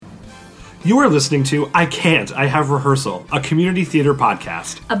You are listening to I Can't, I Have Rehearsal, a community theater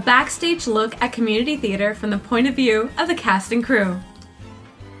podcast. A backstage look at community theater from the point of view of the cast and crew.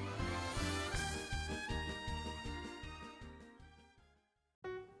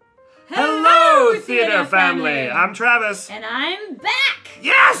 Hello, theater family! I'm Travis. And I'm back!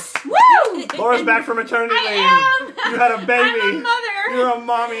 Yes! Woo! Laura's back from maternity leave. I am! You had a baby. I'm a mother! You're a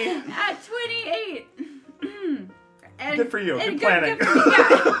mommy. At 28. And, Good for you. and Good planning. Good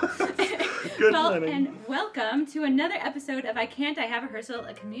for me, yeah. Good Well, planning. and welcome to another episode of I Can't, I Have Rehearsal,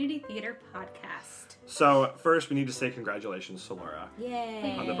 a community theater podcast. So, first, we need to say congratulations to Laura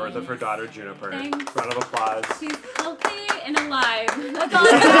Yay. on the birth of her daughter, Juniper. Thanks. Round of applause. She's healthy and alive. That's all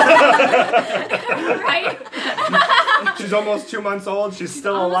I got. Right? She's almost 2 months old. She's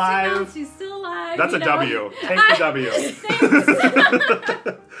still Almost alive. enough. She's still alive. That's you a know? W. Take the W.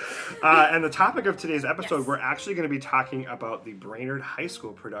 Thanks. And the topic of today's episode, Yes. we're actually going to be talking about the Brainerd High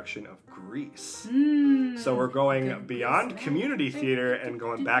School production of Grease. So we're going beyond community theater and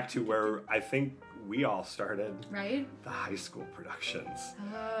going back to where I think we all started, Right? the high school productions.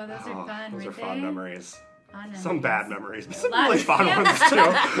 Oh, those are fun. Those are weren't fun they? memories. Fun Some memories. bad memories, but some Lots- really fun yeah. ones too.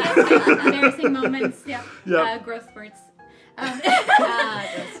 Yes, embarrassing moments. Yeah. Yep. Growth spurts.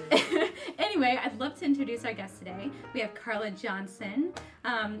 Anyway, I'd love to introduce our guest today. We have Carla Johnson,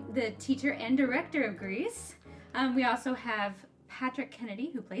 the teacher and director of Grease. We also have Patrick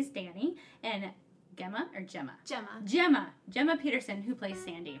Kennedy, who plays Danny, and Gemma Gemma Peterson, who plays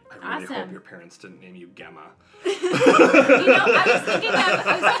Sandy. I really awesome. hope your parents didn't name you Gemma. You know, I was thinking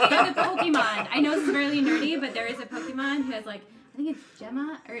of the Pokemon. I know this is really nerdy, but there is a Pokemon who has like, I think it's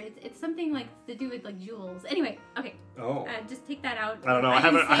Gemma, or it's something like to do with like jewels. Anyway, okay. Oh. Just take that out. I don't know. I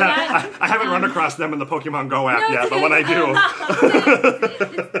didn't haven't. say that. I haven't run across them in the Pokemon Go app No, yet, but when I do,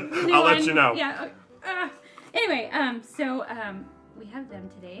 New I'll let one. you know. Yeah. Anyway, so we have them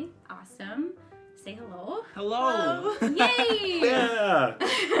today. Awesome. Say hello. Hello. Yay! Yeah.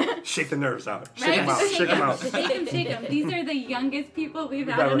 Shake the nerves out. Shake Right? them out. Shake them out. Shake them. These are the youngest people we've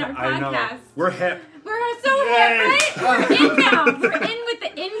had on our I know. podcast. We're hip. We're so Yay. hip, right? We're in now. We're in with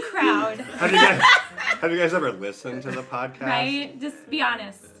the in crowd. Have you guys ever listened to the podcast? Right? Just be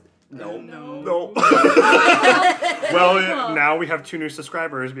honest. No. Well, Well, now we have 2 new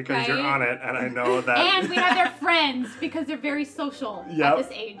subscribers because you're Right? on it, and I know that. And we have their friends because they're very social Yep. at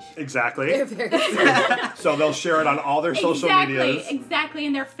this age. Exactly. Very So they'll share it on all their social medias. Exactly,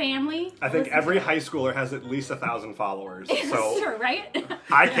 and their family. I think Listen every to it. high schooler has at least 1,000 followers. It's So true, right?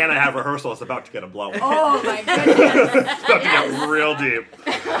 I Can't Have Rehearsal is about to get a blow. Oh my goodness. It's about to get real deep.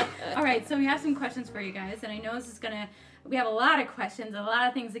 All right, so we have some questions for you guys, and I know this is we have a lot of questions, a lot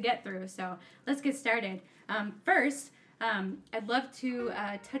of things to get through, so let's get started. First, I'd love to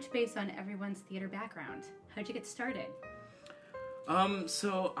touch base on everyone's theater background. How'd you get started?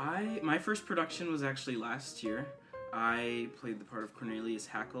 So my first production was actually last year. I played the part of Cornelius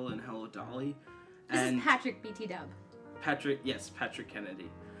Hackle in Hello, Dolly. This is Patrick BT Dub. Patrick Kennedy.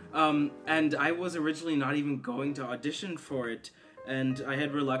 And I was originally not even going to audition for it, and I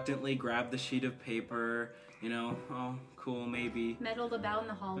had reluctantly grabbed the sheet of paper, oh, cool, maybe. Meddled about in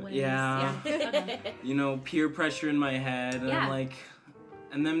the hallways. Yeah. Okay. Peer pressure in my head, and Yeah. I'm like...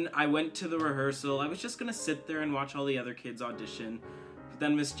 And then I went to the rehearsal. I was just gonna sit there and watch all the other kids audition. But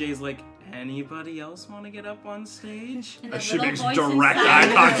then Miss J's like, anybody else want to get up on stage? And the She little makes voice direct inside.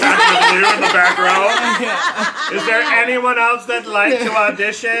 eye contact with you in the back row. Is there anyone else that'd like to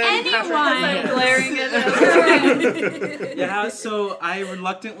audition? Anyone. Glaring at us. Yeah, so I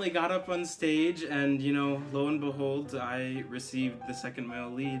reluctantly got up on stage, and lo and behold, I received the second male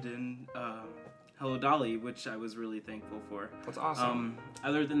lead in Hello, Dolly, which I was really thankful for. That's awesome.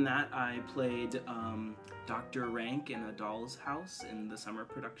 Other than that, I played Dr. Rank in A Doll's House in the summer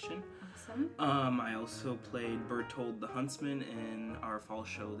production. Awesome. I also played Bertold the Huntsman in our fall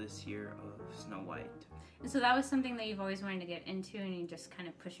show this year of Snow White. And so that was something that you've always wanted to get into, and you just kind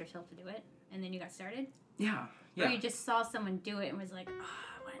of pushed yourself to do it, and then you got started? Yeah. Or you just saw someone do it and was like, oh,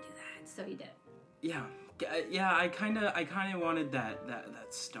 I want to do that, so you did. Yeah. I kind of wanted that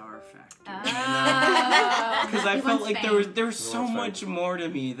star factor. Because I He felt wants like fame. there was so wants fame. much more to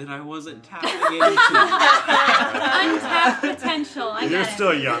me that I wasn't tapping into. Untapped potential. I You're get it.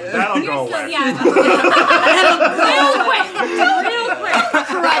 still young. That'll go You're still, away. yeah. Real quick.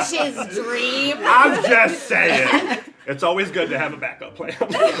 Crush his dream. I'm just saying. It's always good to have a backup plan.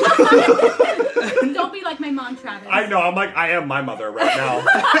 Don't be like my mom, Travis. I know. I'm like, I am my mother right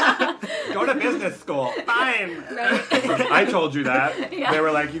now. Go to business school. Fine. Right. I told you that. Yeah. They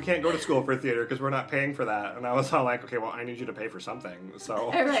were like, you can't go to school for theater because we're not paying for that. And I was all like, okay, well, I need you to pay for something.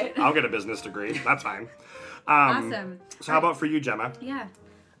 So Right. I'll get a business degree. That's fine. Awesome. So how about for you, Gemma? Yeah.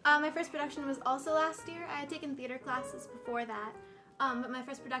 My first production was also last year. I had taken theater classes before that. But my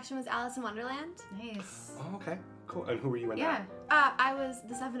first production was Alice in Wonderland. Nice. Oh, okay. Cool. And who were you in Yeah. I was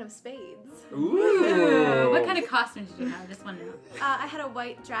the Seven of Spades. that? Ooh. What kind of costume did you have? I just want to know. I had a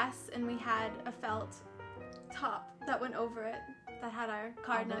white dress, and we had a felt top that went over it that had our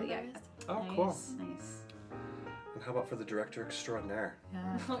card Oh, numbers. yeah. Oh, Nice. cool. Nice. And how about for the director extraordinaire?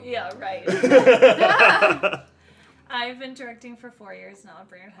 Yeah. Yeah, right. I've been directing for 4 years now at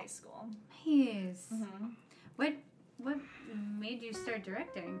Brainerd High School. Nice. Mm-hmm. What made you start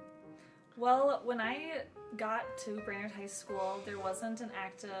directing? Well, when I got to Brainerd High School, there wasn't an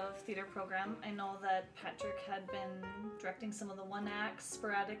active theater program. I know that Patrick had been directing some of the one acts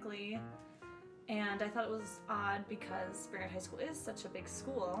sporadically, and I thought it was odd because Brainerd High School is such a big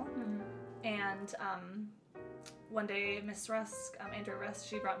school. And one day, Miss Rusk, Andrea Rusk,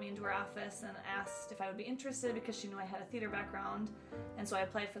 she brought me into her office and asked if I would be interested because she knew I had a theater background, and so I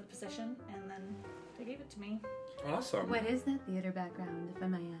applied for the position, and then they gave it to me. Awesome. What is that theater background, if I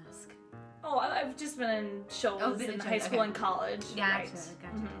may ask? Oh, I've just been in shows been in in high shows, school okay. and college. Gotcha.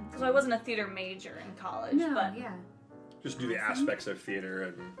 So I wasn't a theater major in college, No, but yeah. Just do the aspects of theater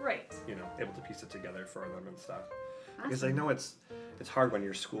and, right. you know, able to piece it together for them and stuff. Because Awesome. I know it's hard when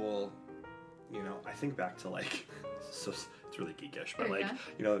your school, you know, I think back to like, so it's really geekish, but like, Yeah.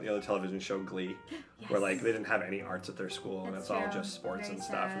 you know the television show Glee, where like they didn't have any arts at their school and That's it's all true. just sports Very and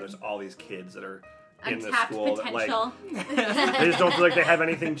stuff. And sad. there's all these kids that are in the Untapped school that like, potential. they just don't feel like they have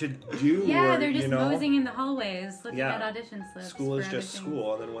anything to do. Yeah, or, they're just you know, moseying in the hallways, looking Yeah. at audition slips. School is for just everything.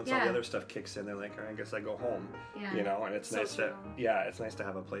 school, and then once all Yeah. the other stuff kicks in, they're like, "All right, I guess I go home." Yeah. You know, and it's So nice true. it's nice to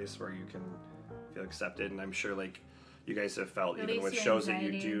have a place where you can feel accepted. And I'm sure like you guys have felt even Release with your shows that you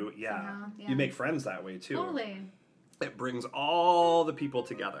anxiety do, somehow, yeah. you make friends that way too. Totally. It brings all the people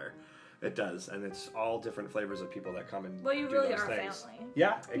together. It does, and it's all different flavors of people that come and Well, you do really those are a things. family.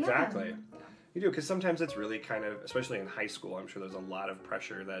 Yeah, exactly. You do, because sometimes it's really kind of, especially in high school, I'm sure there's a lot of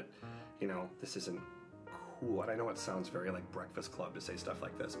pressure that, you know, this isn't cool. And I know it sounds very like Breakfast Club to say stuff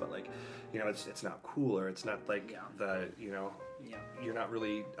like this, but like, you know, it's not cool, or it's not like the, you know, you're not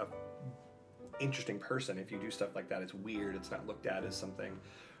really a interesting person if you do stuff like that. It's weird. It's not looked at as something.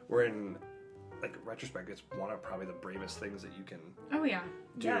 Where in like retrospect, it's one of probably the bravest things that you can Oh, yeah.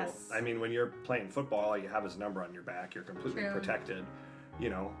 do. Yes. I mean, when you're playing football, all you have is a number on your back. You're completely True. protected, you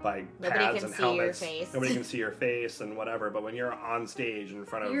know, by Nobody pads can and see your helmets. face. Nobody can see your face and whatever. But when you're on stage in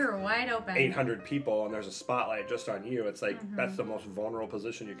front of You're wide open. 800 people and there's a spotlight just on you, it's like that's the most vulnerable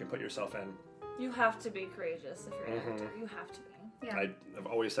position you can put yourself in. You have to be courageous if you're an actor. You have to be. Yeah. I've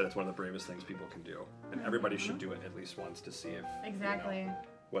always said it's one of the bravest things people can do, and everybody should do it at least once to see if Exactly. you know,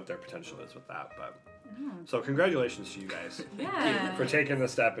 what their potential is with that. But so congratulations to you guys Yeah. for taking the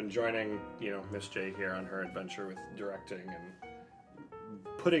step and joining, you know, Miss J here on her adventure with directing and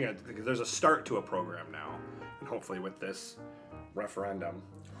putting it, because there's a start to a program now, and hopefully with this referendum,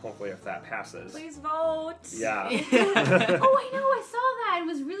 hopefully if that passes. Please vote. Yeah. Oh, I know. I saw that. I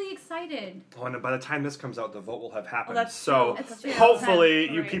was really excited. Oh, and by the time this comes out, the vote will have happened. that's so true. That's true.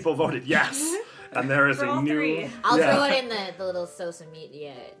 hopefully you Right. people voted yes, and there is For a all new. three. I'll Yeah. throw it in the little social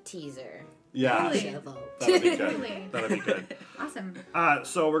media teaser. Yeah, Totally. Should vote. that'll be good. Totally. That'll be good. Awesome.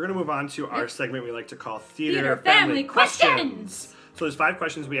 So we're gonna move on to our segment we like to call Theater Theater Family Family Questions. So there's 5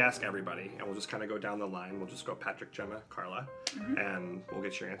 questions we ask everybody, and we'll just kind of go down the line. We'll just go Patrick, Gemma, Carla, and we'll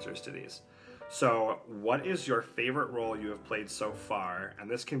get your answers to these. So, what is your favorite role you have played so far? And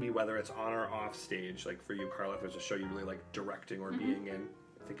this can be whether it's on or off stage. Like for you, Carla, if there's a show you really like directing or being in,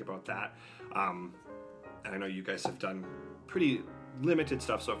 think about that. And I know you guys have done pretty limited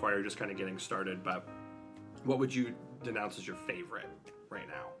stuff so far. You're just kind of getting started, but what would you denounce as your favorite right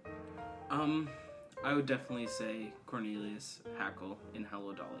now? I would definitely say Cornelius Hackle in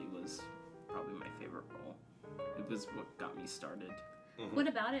Hello Dolly was probably my favorite role. It was what got me started. What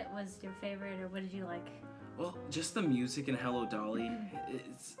about it was your favorite, or what did you like? Well, just the music in Hello Dolly.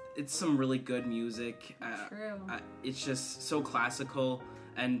 It's some really good music. True. It's just so classical,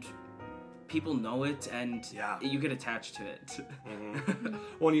 and people know it, and Yeah. you get attached to it.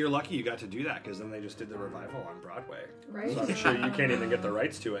 Well, and you're lucky you got to do that because then they just did the revival on Broadway. Right. So I'm sure you can't even get the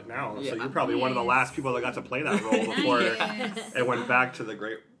rights to it now. So Yeah. you're probably one of the last people that got to play that role before Yes. it went back to the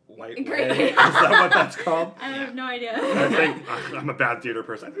Great White Great- Way. Is that what that's called? I have no idea. I think I'm a bad theater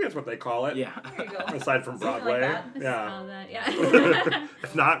person. I think that's what they call it. Yeah. There you go. Aside from Something Broadway. like that. Yeah. All that, yeah.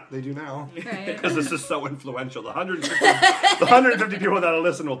 If not, they do now. Right. Because this is so influential. The 150 people that'll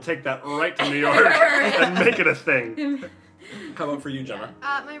listen will take that right to New York and make it a thing. How about for you, Gemma?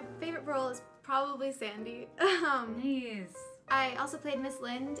 My favorite role is probably Sandy. Nice. I also played Miss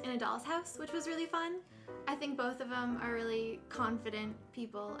Lind in A Doll's House, which was really fun. I think both of them are really confident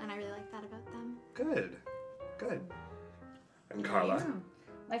people, and I really like that about them. Good. Good. And Carla?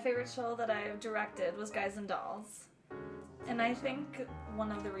 My favorite show that I've directed was Guys and Dolls. And I think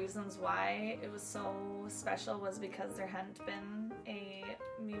one of the reasons why it was so special was because there hadn't been a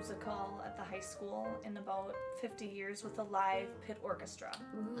musical at the high school in about 50 years with a live pit orchestra.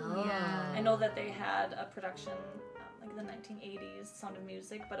 Oh. Yeah. I know that they had a production like the 1980s, Sound of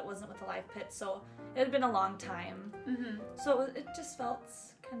Music, but it wasn't with a live pit, so it had been a long time. Mm-hmm. So it just felt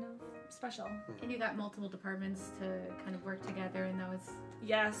kind of special. And you got multiple departments to kind of work together, and that was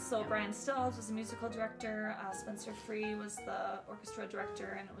Yes, so Brian Stills was the musical director, Spencer Free was the orchestra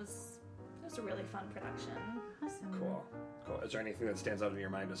director, and it was a really fun production. awesome. Cool. Is there anything that stands out in your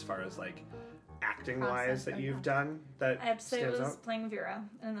mind as far as like acting wise Process, that okay. you've done that I have to say it stands was out? playing Vera,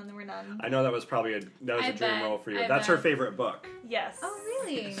 and then there were none. I know that was probably a I dream bet. role for you. I That's her bet. favorite book. Yes. Oh,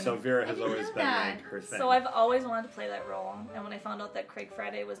 really? So Vera I has didn't always know been that. like her thing. So I've always wanted to play that role, and when I found out that Craig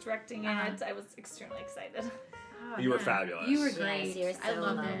Friday was directing Uh-huh. it, I was extremely excited. Oh, You were man. fabulous. You were Yes, great. you were I so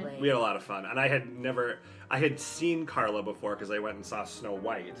loved lovely. it. We had a lot of fun, and I had seen Carla before because I went and saw Snow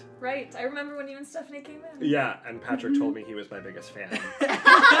White. Right, I remember when you and Stephanie came in. Yeah, and Patrick told me he was my biggest fan,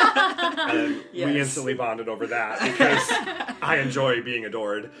 and we Yes. instantly bonded over that because I enjoy being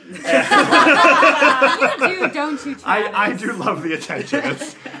adored. You do, don't you, Travis? I do love the attention.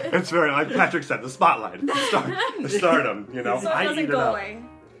 It's very like Patrick said, the spotlight, the stardom. You know, So it I doesn't eat it go up. away.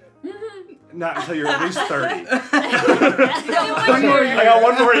 Not until you're at least 30. One more I got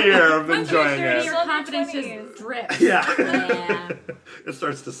one more year of Once you're enjoying 30, it. your Still in your confidence 20s. just drips. Yeah. Yeah. It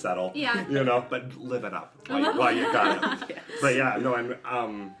starts to settle. Yeah. You know, but live it up while you got it. But yeah, no,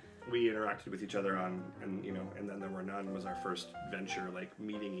 we interacted with each other on, and you know, and then There Were None was our first venture, like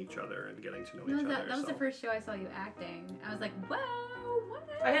meeting each other and getting to know each other. That was so. the first show I saw you acting. I was like, wow, what?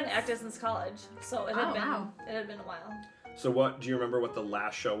 I hadn't acted since college, so it Oh, had been wow. it had been a while. So do you remember what the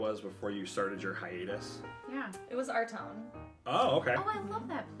last show was before you started your hiatus? Yeah. It was Our Town, Oh, okay. Oh, I love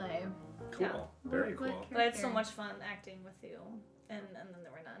that play. Cool. yeah. Very What cool. but I had so character? much fun acting with you, and then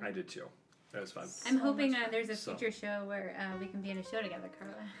there were none. I did too. That was fun. I'm So hoping much fun. there's a So- future show where we can be in a show together,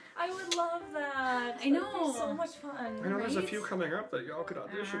 Carla. I would love that. I know. That'd be so much fun. I know there's a Right? few coming up that y'all could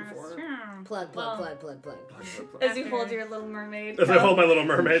audition for. Plug. As you hold your Little Mermaid. If I hold my Little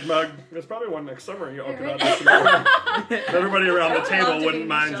Mermaid mug, there's probably one next summer y'all could audition for. If everybody around the I would love table to be wouldn't in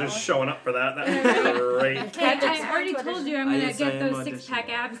the mind show. just showing up for that. That'd be great. Hey, Patrick's I already going to told you I'm I gonna did say get I'm those 6-pack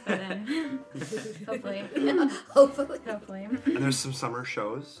abs by then. Hopefully. Hopefully. Hopefully. And there's some summer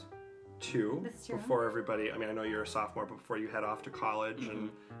shows too. That's true. Before everybody, I mean, I know you're a sophomore, but before you head off to college and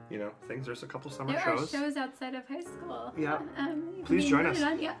you know things, there's a couple summer There shows. are shows outside of high school. Yeah. You can Please be join included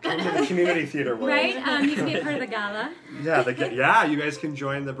us. on- yeah. Come to the community theater world. Right? You can be a part of the gala. Yeah, you guys can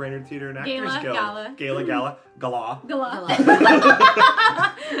join the Brainerd Theater and Actors Gala, Guild. gala. Gala.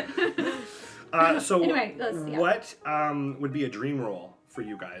 So Anyway, yeah. what would be a dream role for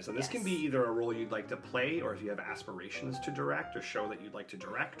you guys? And this can be either a role you'd like to play, or if you have aspirations to direct, a show that you'd like to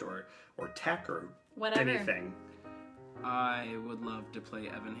direct, or tech, or Whatever. anything. I would love to play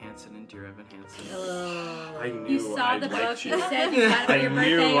Evan Hansen in Dear Evan Hansen. I knew You saw I the liked book. you. You said you got it for I your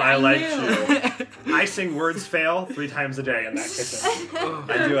birthday. knew I liked knew. you. I sing Words Fail 3 times a day in that kitchen.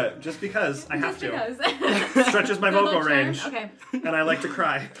 I do it just because I have to. Just Stretches my because. vocal Little charm. range. Okay. And I like to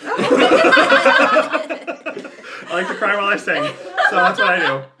cry. I like to cry while I sing. So that's what I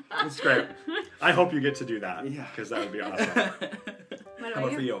do. It's great. I hope you get to do that. Yeah. Because that would be awesome. What How about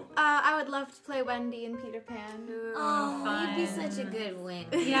about for you? you? I would love to play Wendy in Peter Pan. Oh, you'd be fun. such a good win.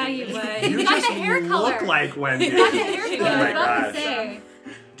 Yeah, you would. You got just the hair look color. like Wendy. You got the hair She color. does. I was about Oh to say.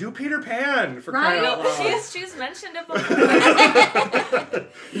 Do Peter Pan for Right? crying out loud. She's mentioned it before.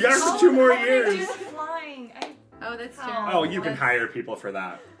 You got her for 2 more How did I do years. flying? Oh, that's true. Oh, you can That's- hire people for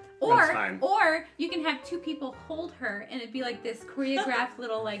that. Or, That's fine. or you can have 2 people hold her, and it'd be like this choreographed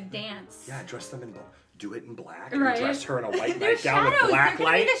little like dance. Yeah, dress them in do it in black. Right. And dress her in a white They're nightgown with shadows. black They're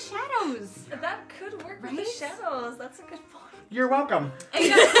gonna light. be the shadows. That could work with the Right? shadows. That's a good point. You're welcome. And you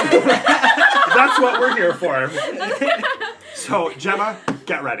gotta- That's what we're here for. So, Gemma,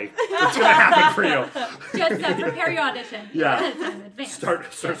 get ready. It's gonna happen for you. Just prepare your audition. Yeah. In advance.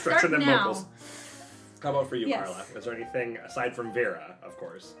 Start stretching them now. vocals. How about for you, Yes. Carla? Is there anything aside from Vera, of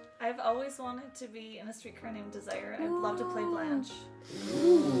course? I've always wanted to be in A Streetcar Named Desire. I'd love to play Blanche.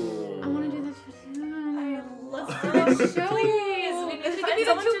 I want to do this too. I love Oh, Please, show. we need to It could find be the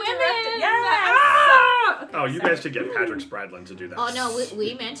someone 2 to women. direct it. Yes! Ah! Okay, Oh, you sorry. guys should get Patrick Spradlin to do that. Oh no,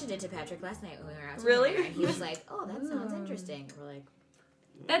 we mentioned it to Patrick last night when we were out. to Really? dinner, and he was like, "Oh, that sounds interesting." We're like,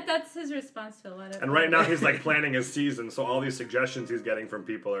 That's his response to a lot of. And right now he's like planning his season, so all these suggestions he's getting from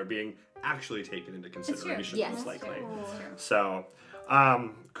people are being actually taken into consideration, Yes. most likely. That's true. So,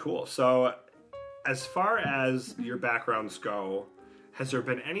 cool. So, as far as your backgrounds go, has there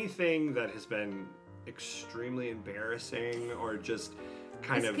been anything that has been extremely embarrassing or just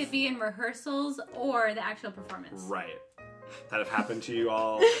kind This of could be in rehearsals or the actual performance. right that have happened to you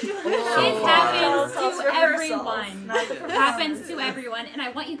all It so far? happens Rehearsals, to everyone. not the It performance. happens to everyone, and I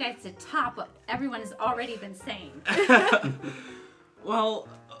want you guys to top what everyone has already been saying. Well,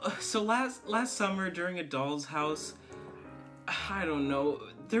 so last summer during a doll's house, I don't know,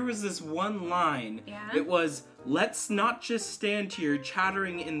 there was this one line. Yeah? It was, "Let's not just stand here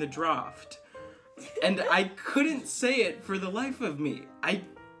chattering in the draft." And I couldn't say it for the life of me. I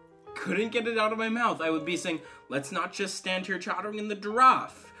couldn't get it out of my mouth. I would be saying, "Let's not just stand here chattering in the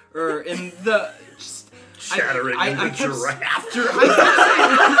giraffe," or in the just Chattering in the giraffe.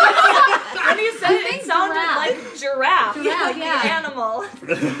 When you said it sounded giraffe. like giraffe. Giraffe, Like yeah. the animal.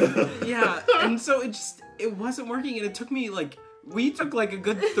 Yeah, and so it wasn't working, and it took me we took like a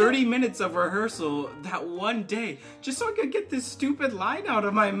good 30 minutes of rehearsal that one day just so I could get this stupid line out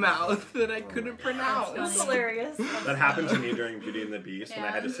of my mouth that I couldn't pronounce. It's hilarious. That happened to me during Beauty and the Beast when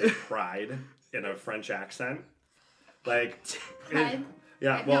I had to Yeah. say pride in a French accent. Like, Pride?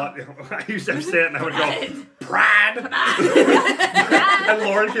 yeah, I well, I used to say it and I would go, pride! And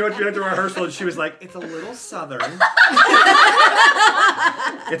Lauren came up to me after rehearsal and she was like, it's a little southern.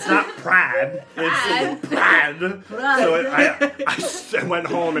 It's not pride, it's pride. So I went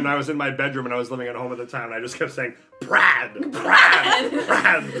home and I was in my bedroom and I was living at home at the time and I just kept saying, pride, pride,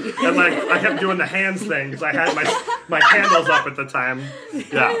 pride. And like, I kept doing the hands thing because I had my candles up at the time.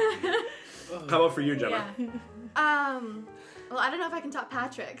 Yeah. How about for you, Gemma? Yeah. Well, I don't know if I can top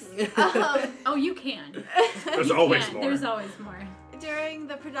Patrick's. Oh, you can. There's You always can. more. There's always more. During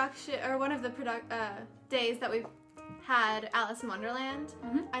the production, or one of the days that we had Alice in Wonderland,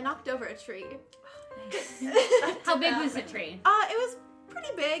 I knocked over a tree. How big was the tree? It was pretty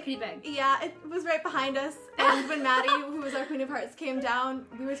big. Pretty big. Yeah, it was right behind us. And when Maddie, who was our Queen of Hearts, came down,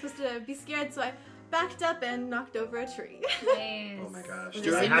 we were supposed to be scared, so I backed up and knocked over a tree. Nice. Oh my gosh. Was Dude,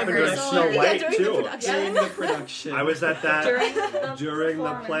 this it in happened during rehearsal Snow or- White, during the too. production. During the production. I was at that During the play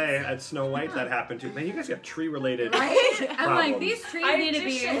performance. at Snow White that happened too. Man, you guys got tree-related Right? I'm like, problems. these trees I need to just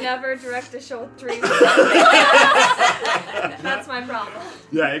be. should never direct a show with trees. That's my problem.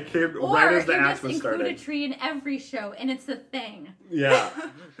 Yeah, it came Or right as the you act just was include starting. a tree in every show, and it's a thing. Yeah.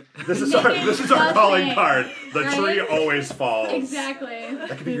 This is Make our it a calling thing, card. The right? tree always falls. Exactly. That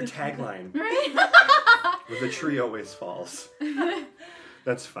could be your tagline. Right? The tree always falls.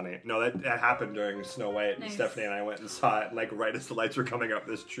 That's funny. No, that happened during Snow White. Nice. Stephanie and I went and saw it, and like right as the lights were coming up,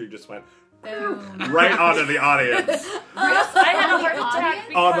 this tree just went Boom. right onto the audience. I had a heart The attack audience?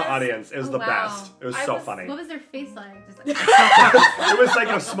 because On the audience. It was Oh, the wow. best. It was I so was- funny. What was their face like? Just like It was like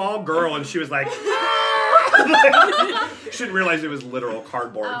a small girl, and she was like, she didn't realize it was literal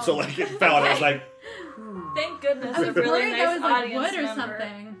cardboard, so like it fell, and it was like, Thank goodness I a was really worried nice that was like audience wood or member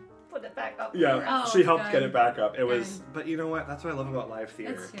something. put it back up. yeah, for us. Oh, she helped good. get it back up. It was, Good. but you know what? That's what I love about live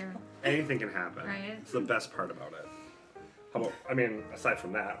theater. That's true. Anything can happen. Right. It's the best part about it. How about, I mean, aside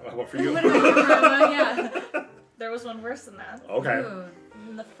from that, how about for you? Yeah. There was one worse than that. Okay. Ooh.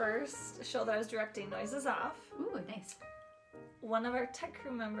 In the first show that I was directing, Noises Off, Ooh, nice. one of our tech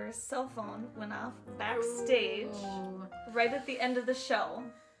crew members' cell phone went off backstage Ooh. right at the end of the show.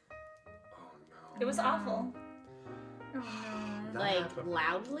 Oh no. It was awful. Oh, no. That Like, happened.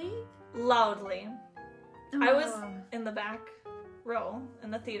 loudly? Loudly. I was Oh. in the back row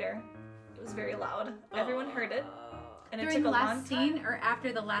in the theater. It was very loud. Everyone heard it. And it During took the a long last time. scene or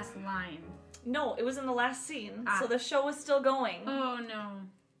after the last line? No, it was in the last scene. Ah. So the show was still going. Oh no.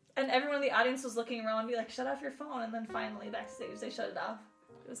 And everyone in the audience was looking around and be like, shut off your phone. And then finally, backstage, they shut it off.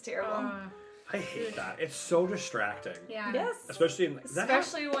 It was terrible. I hate that. It's so distracting. Yeah. Yes. Especially in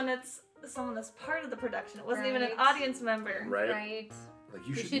Especially when it's someone that's part of the production. It wasn't even an Right. audience member. right? Right. Like you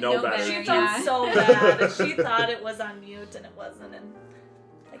You should should know know better. better. She felt Yeah. so bad. And she thought it was on mute and it wasn't. And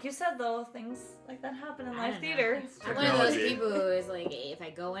like you said, though, things like that happen in I live don't know. theater. I'm one of those Technology. people who is like, if I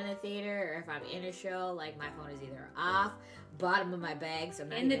go in a theater or if I'm in a show, like my phone is either off, bottom of my bag, so I'm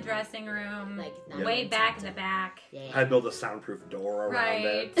not In the even, dressing room. like, not Yeah. Way even back in tempted. the back. Yeah. I build a soundproof door around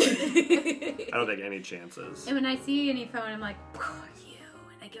Right. it. I don't take any chances. And when I see any phone, I'm like, you.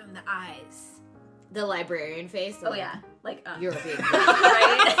 And I give him the eyes. The librarian face. Oh, yeah. Like, You're a big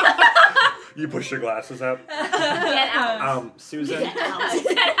right? You push your glasses up. Get out. Susan. Get out.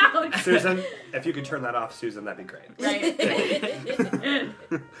 Get out. Susan, if you could turn that off, Susan, that'd be great. Right.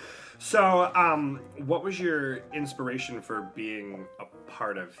 So, what was your inspiration for being a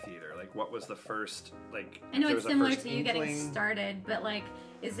part of theater? Like, what was the first, like... I know there it's was a similar first to you getting inkling? started, but like,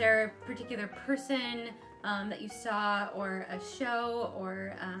 is there a particular person that you saw, or a show,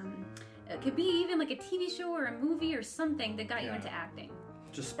 or it could be even like a TV show or a movie or something that got you Yeah. into acting?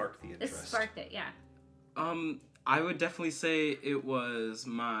 Just sparked the It interest. sparked it, yeah. I would definitely say it was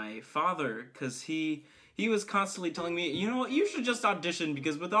my father, because he was constantly telling me, you know what, you should just audition,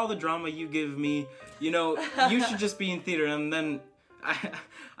 because with all the drama you give me, you know, you should just be in theater. And then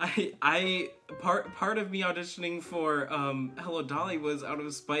I part of me auditioning for Hello Dolly was out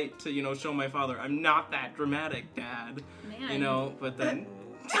of spite to, you know, show my father I'm not that dramatic, Dad. Man. You know, but then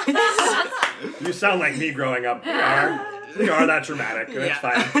You sound like me growing up. We are that dramatic. It's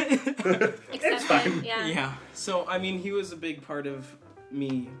fine. It's fine. Yeah. yeah. So I mean, he was a big part of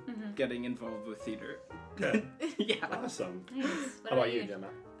me getting involved with theater. Good. Yeah. Awesome. Nice. How about you, Gemma?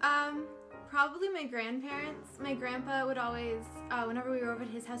 Probably my grandparents. My grandpa would always, whenever we were over at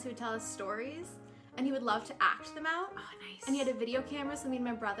his house, he would tell us stories, and he would love to act them out. Oh, nice. And he had a video camera, so me and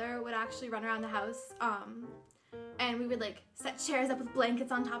my brother would actually run around the house, and we would like set chairs up with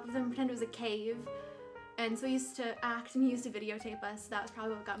blankets on top of them, pretend it was a cave. And so we used to act, and he used to videotape us. That was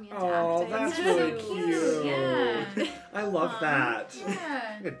probably what got me into Oh, acting. that's so really cute. cute. Yeah. I love that.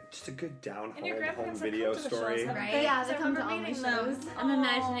 Yeah. Just a good down And your home grandparents have video come to the story. shows, haven't Right? they? Yeah, 'Cause they I come to remember all my meeting shows. them. I'm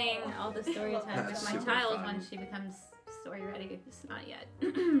imagining all the story time That's with my super child fun. when she becomes story ready. It's not yet.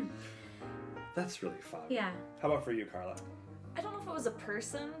 That's really fun. Yeah. How about for you, Carla? I don't know if it was a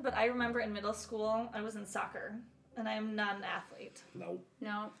person, but I remember in middle school I was in soccer, and I am not an athlete. No.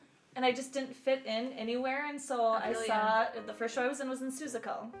 No. And I just didn't fit in anywhere, and so I feel saw the first show I was in was in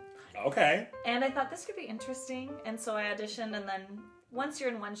Suzico. Okay. And I thought this could be interesting, and so I auditioned, and then once you're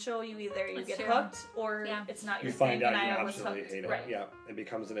in one show, you That's get true. hooked, or Yeah. it's not You your find thing, out and you I was absolutely hooked. hate it. Right. Yeah. It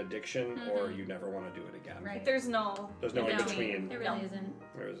becomes an addiction, or you never want to do it again. Right. There's no There's no in between. There really isn't.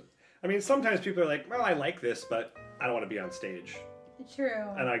 I mean, sometimes people are like, well, I like this, but I don't want to be on stage. True.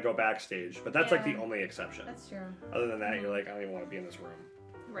 And I go backstage. But that's like the Yeah. only exception. That's true. Other than that, you're like, I don't even want to be in this room.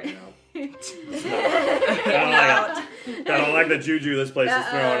 right. You know? I don't like the juju this place is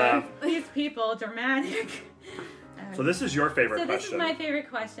throwing off. These people, dramatic. So this is your favorite So this question. is my favorite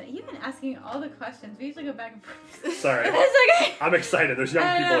question. You've been asking all the questions. We usually go back and forth. Sorry. It's okay. I'm excited. There's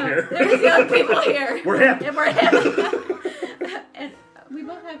young people here. There's young people here. We're hip. And we're hip. And we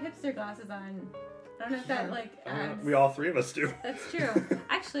both have hipster glasses on. I don't know if that We all three of us do. That's true.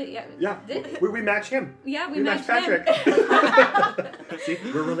 Actually, yeah. Yeah. We match him. Yeah, we match matched him. Patrick. See,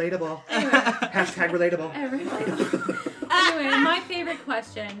 we're relatable. Anyway. Hashtag relatable. Anyway, my favorite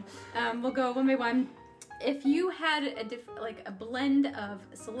question. We'll go one by one. If you had a blend of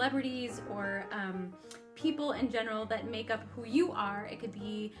celebrities or people in general that make up who you are, it could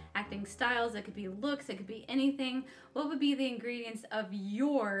be acting styles, it could be looks, it could be anything. What would be the ingredients of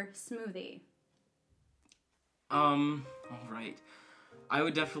your smoothie? All right. I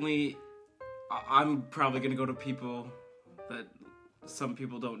would definitely. I'm probably gonna go to people that some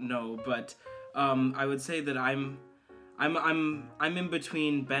people don't know, but I would say that I'm in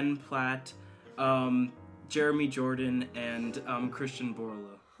between Ben Platt, Jeremy Jordan, and Christian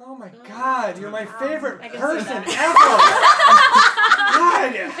Borla. Oh my God, you're my favorite I can see person that.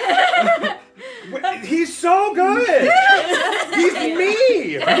 ever. God, he's so good. He's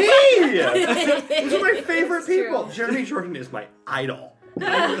me. These are my favorite people. Jeremy Jordan is my idol.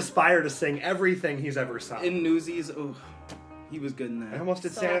 I aspire to sing everything he's ever sung. In Newsies, oh, he was good in I that. almost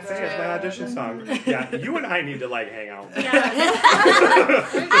did So Santa Fe as my good. audition song. Yeah, you and I need to like hang out.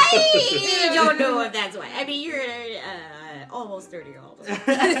 I don't know if that's why. I mean, you're almost 30-year-old.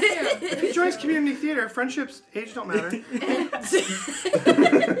 If he joins community theater, friendships, age don't matter.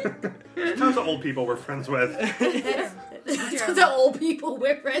 There's tons of old people we're friends with. Tons of old people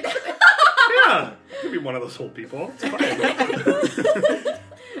we're friends with. Yeah, could be one of those old people. It's fine.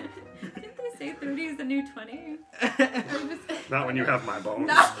 Didn't they say 30 is the new 20? Not when you have my bones.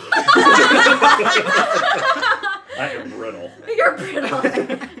 I am brittle. You're brittle.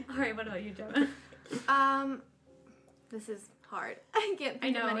 Alright, what about you, Gemma? This is hard. I can't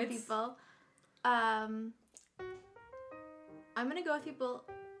think I know, of many it's- people. I'm gonna go with people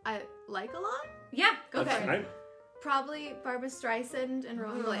I like a lot. Yeah, go That's for it. fine. Probably Barbara Streisand and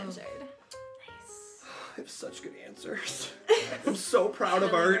Rowan Blanchard. I have such good answers. I'm so proud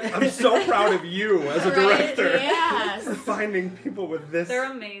of I'm so proud of you as a director. Yes. For finding people with this. They're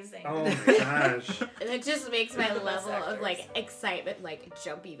amazing. Oh my gosh. And it just makes my They're the best level of actors. like excitement like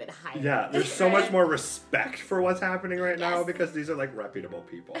jump even higher. Yeah, there's so much more respect for what's happening right now Yes. because these are like reputable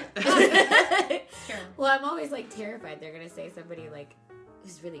people. Sure. Well, I'm always like terrified they're gonna say somebody like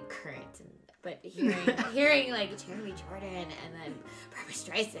was really current. But hearing like Jeremy Jordan and then Barbara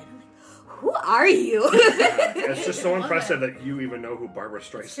Streisand, I'm like, who are you? It's just so impressive that you even know who Barbara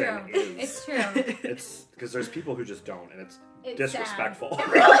Streisand is. It's true. It's because there's people who just don't, and it's It's disrespectful.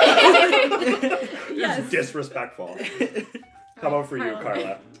 Yes. It's disrespectful. How about for you,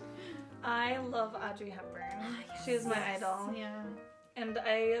 Carla? I love Audrey Hepburn. She's my idol. Yeah. And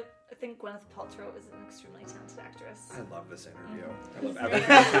I think Gwyneth Paltrow is an extremely talented actress. I love this interview. I It's love great.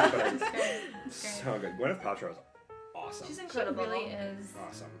 everything. But It's great. It's great. so good. Gwyneth Paltrow is awesome. She's She incredible. really is.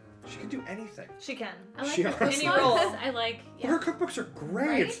 Awesome. She can do anything. She can. I like She her honestly cookbooks. does. I like. But her cookbooks are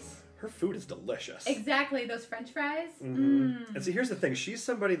great. Right? Her food is delicious. Exactly. Those French fries. Mm-hmm. And see, here's the thing. She's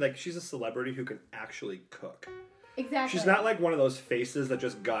somebody, like, she's a celebrity who can actually cook. Exactly. She's not like one of those faces that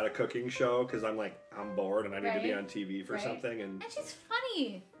just got a cooking show because I'm bored and I need to be Right. on TV for Right. something. And And she's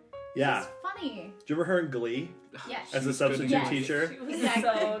funny. yeah. She's funny. Did you ever hear her in Glee Yes. as a She's good. substitute Yes. teacher? She was Exactly.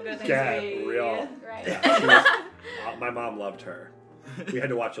 so good. in Yeah, Glee. real. Right. Yeah, she was, my mom loved her. We had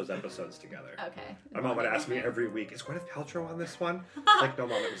to watch those episodes together. Okay. My mom would ask me every week, is Gwyneth Paltrow on this one? It's like, no,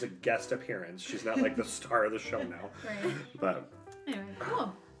 Mom, it was a guest appearance. She's not like the star of the show now. Right. But Anyway,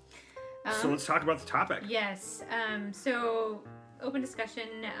 cool. so let's talk about the topic. Yes. So open discussion.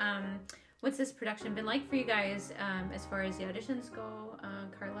 What's this production been like for you guys as far as the auditions go,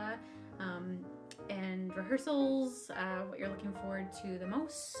 Carla? And rehearsals, what you're looking forward to the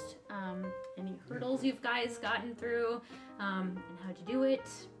most, any hurdles you've guys gotten through, and how'd you do it?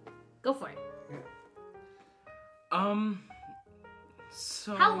 Go for it.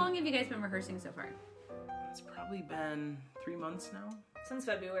 So How long have you guys been rehearsing so far? It's probably been 3 months now. Since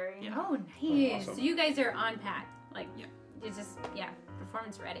February. Yeah. Oh, nice. Awesome. So you guys are on pat. Like, Yeah. it's just,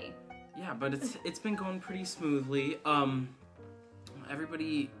 performance ready. Yeah, but it's been going pretty smoothly.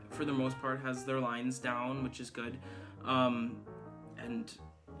 Everybody, for the most part, has their lines down, which is good. And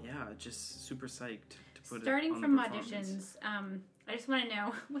yeah, just super psyched to put Starting it on from the performance. auditions, I just want to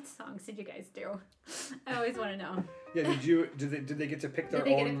know, what songs did you guys do? I always want to know. Yeah, did they get to pick their Did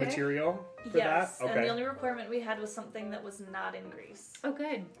they get own to pick? material for Yes, that? and the only requirement we had was something that was not in Greece. Oh,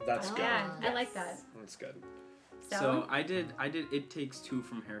 good. That's good. Yeah, I Yes. like that. That's good. So I did It Takes Two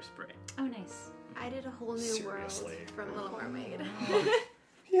from Hairspray. Oh, nice. I did a whole new Seriously. world from Little Mermaid.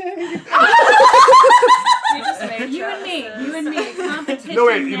 Yay! You just made You and me. choices. You and me. Competition No,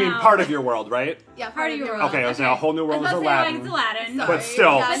 wait, you mean now. part of your world, right? Yeah, Part of your world. Okay, I was saying a whole new world is I was about to say, Aladdin. like, it's Aladdin. Sorry. But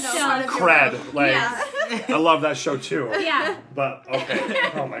still, Yeah, But no, still. part of your world. Cred. Like, Yeah. I love that show too. Yeah. But,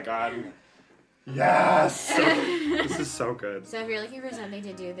 okay. Oh my god. Yes! This is so good. So if you're looking for something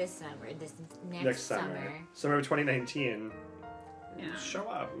to do this summer, this next, Next summer. Summer of 2019. Yeah. Show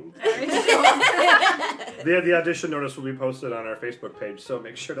up. The audition notice will be posted on our Facebook page, so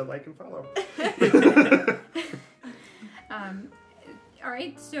make sure to like and follow. All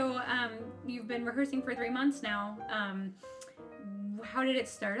right. So you've been rehearsing for 3 months now. How did it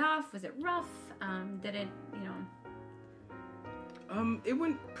start off? Was it rough? Did it, It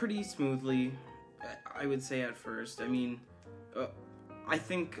went pretty smoothly, I would say at first. I mean, I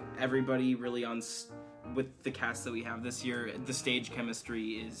think everybody really with the cast that we have this year, the stage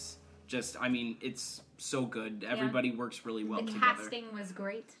chemistry is just, I mean, it's so good. Everybody works really well the together. casting was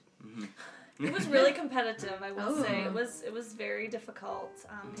great. It was really competitive, I will Oh. say. It was very difficult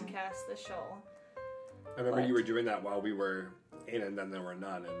to cast the show. I remember What? you were doing that while we were in, and then there were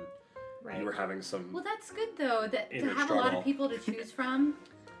none, and Right. you were having some. Well, that's good though. That to Inner have a lot struggle. of people to choose from.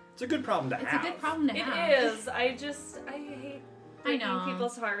 It's a good problem to It's have. a good problem to It have. is. I hate breaking know.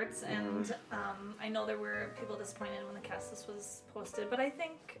 people's hearts, and I know there were people disappointed when the cast list was posted, but I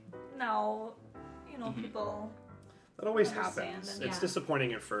think now, people. That always Understand, happens. and It's yeah.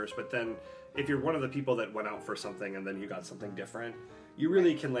 disappointing at first, but then if you're one of the people that went out for something and then you got something different, you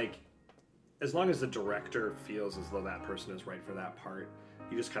really can, like, as long as the director feels as though that person is right for that part,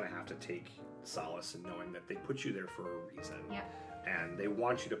 you just kind of have to take solace in knowing that they put you there for a reason. Yep. And they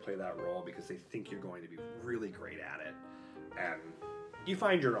want you to play that role because they think you're going to be really great at it. And you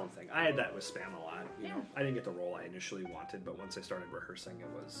find your own thing. I had that with Spam a lot. You know, I didn't get the role I initially wanted, but once I started rehearsing,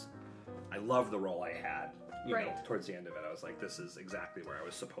 I loved the role I had. You know, Right. towards the end of it, I was like, this is exactly where I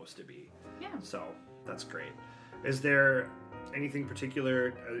was supposed to be. Yeah. So that's great. Is there anything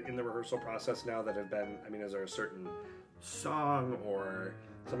particular in the rehearsal process now that have been, is there a certain song or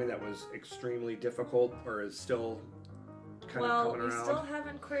something that was extremely difficult or is still kind of coming We around? still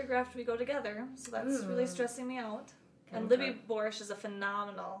haven't choreographed We Go Together, so that's really stressing me out. And Okay. Libby Borish is a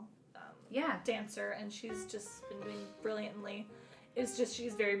phenomenal Yeah. dancer, and she's just been doing brilliantly. It's just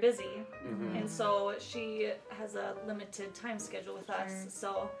she's very busy, and so she has a limited time schedule with us. Sure.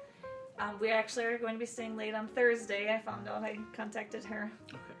 So We actually are going to be staying late on Thursday. I found out. I contacted her.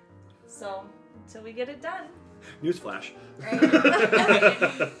 Okay. So until we get it done. Newsflash.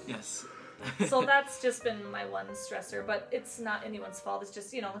 Yes. So that's just been my one stressor, but it's not anyone's fault. It's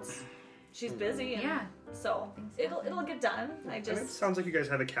just she's busy, and Yeah. so Things it'll get done. And it sounds like you guys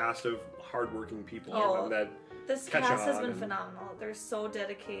have a cast of hardworking people Oh. that This catch cast has on been and- phenomenal. They're so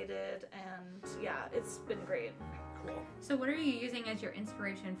dedicated, and yeah, it's been great. cool. So what are you using as your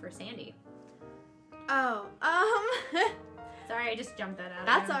inspiration for Sandy? Oh, Sorry, I just jumped that out.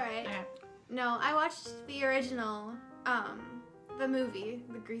 That's at you. all right. Okay. no, I watched the original, the movie,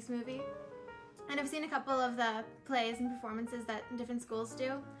 the Grease movie. And I've seen a couple of the plays and performances that different schools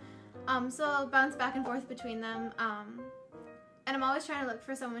do. So I'll bounce back and forth between them. And I'm always trying to look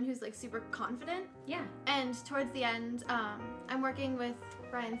for someone who's like super confident. Yeah. And towards the end, I'm working with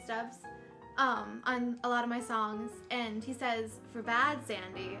Brian Stubbs on a lot of my songs, and he says for Bad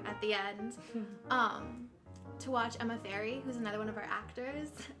Sandy at the end to watch Emma Ferry, who's another one of our actors,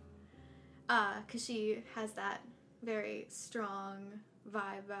 because she has that very strong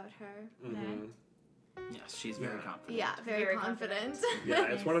vibe about her. Mhm. Yes, she's very Yeah. confident. Yeah, very, Very confident. Yeah,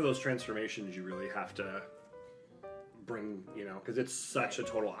 it's one of those transformations you really have to bring, because it's such a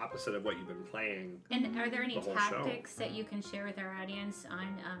total opposite of what you've been playing. And are there any The whole show. tactics that you can share with our audience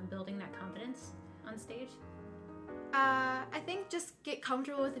on building that confidence on stage? I think just get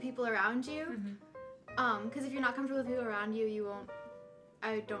comfortable with the people around you. Because if you're not comfortable with the people around you, you won't.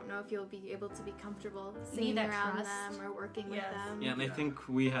 I don't know if you'll be able to be comfortable singing that around trust. them or working with Yes. them. Yeah, and I think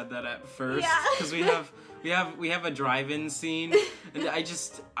we had that at first Yeah. because we have a drive-in scene, and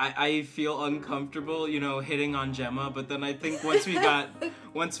I feel uncomfortable, hitting on Gemma. But then I think once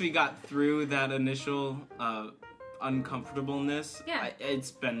we got through that initial uncomfortableness, Yeah.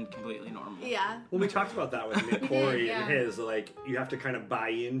 it's been completely normal. Yeah. Well, we talked about that with Nick Corey yeah. and his, you have to kind of buy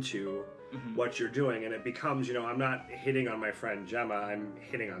into what you're doing, and it becomes, I'm not hitting on my friend Gemma, I'm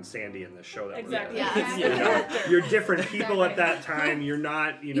hitting on Sandy in the show that Exactly. we're Yeah. doing. You're different people at that time. You're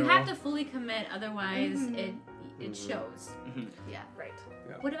not, You have to fully commit, otherwise it shows. Yeah. Right.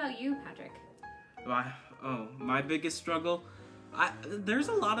 What about you, Patrick? My biggest struggle. There's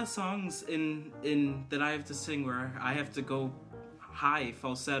a lot of songs in that I have to sing where I have to go high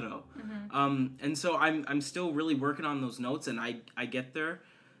falsetto, and so I'm still really working on those notes, and I get there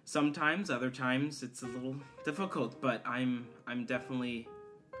sometimes. Other times it's a little difficult, but I'm definitely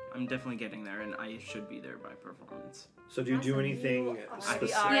getting there, and I should be there by performance. So do you do anything We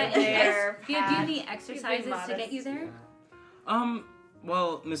specific? are Yeah, there. do you do Pat. any exercises to get you there?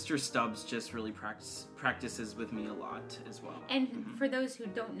 Well, Mr. Stubbs just really practices with me a lot as well. And for those who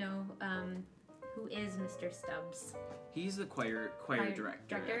don't know, who is Mr. Stubbs? He's the choir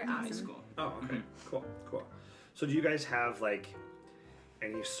director at Awesome. high school. Oh, okay. Cool. So do you guys have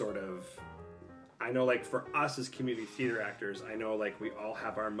any sort of, I know for us as community theater actors, I know we all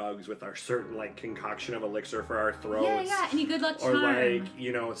have our mugs with our certain concoction of elixir for our throats. Yeah. Any good luck Or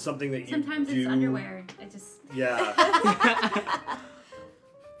charm. something that you Sometimes do. it's underwear. It just Yeah.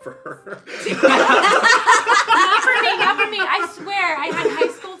 For her. not for me. I swear, I had high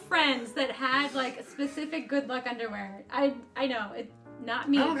school friends that had specific good luck underwear. I know it. Not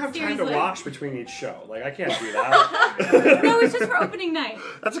me. I don't have time seriously. to wash between each show. I can't do that. No, it's just for opening night.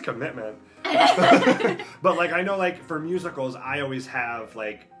 That's a commitment. But I know for musicals, I always have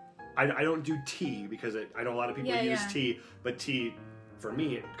I don't do tea because I know a lot of people use tea, but tea for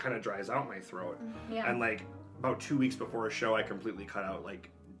me it kind of dries out my throat. Yeah. And about 2 weeks before a show, I completely cut out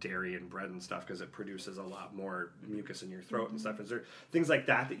dairy and bread and stuff because it produces a lot more mucus in your throat and stuff. Is there things like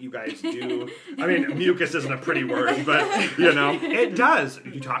that you guys do? I mean, mucus isn't a pretty word, but it does.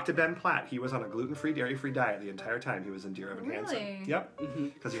 You talk to Ben Platt. He was on a gluten-free, dairy-free diet the entire time he was in Dear Evan Hansen. Really? Yep.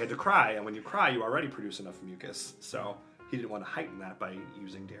 Because he had to cry, and when you cry, you already produce enough mucus. So he didn't want to heighten that by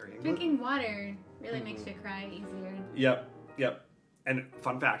using dairy and gluten. Drinking water really makes you cry easier. Yep. And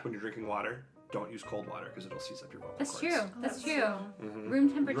fun fact: when you're drinking water, don't use cold water because it'll seize up your vocal That's cords. true. That's true. Mhm.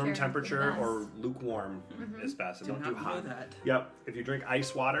 Room temperature. Room is temperature best. or lukewarm is best. And don't do not know hot. that. Yep. If you drink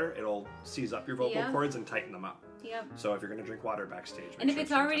ice water, it'll seize up your vocal Yeah. cords and tighten them up. Yep. So if you're gonna drink water backstage, make And if sure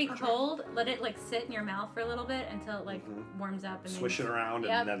it's room already temperature. cold, let it sit in your mouth for a little bit until it warms up. And Swish it around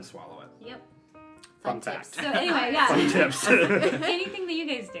Yep. and then swallow it. Yep. Fun Fun fact. tips. So anyway, yeah. Fun tips. Anything that you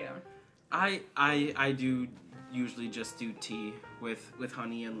guys do. I do usually just do tea with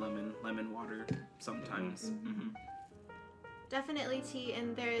honey and lemon water sometimes. Definitely tea,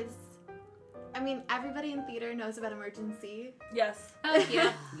 and everybody in theater knows about Emergency. Yes. Oh,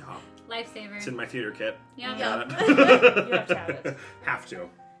 yeah. Yeah. Lifesaver. It's in my theater kit. Yeah. Got You it. have to have it. Have to.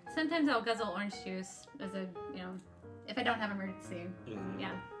 Sometimes I'll guzzle orange juice as a, if I don't have emergency. Mhm.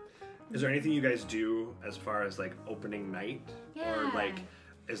 Yeah. Is there anything you guys do as far as like opening night? Yeah. Or like,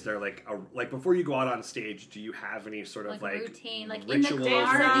 is there like before you go out on stage, do you have any sort of like routine, like in the rituals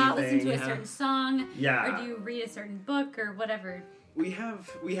car, or do you anything? listen to a certain song, Yeah. or do you read a certain book or whatever? We have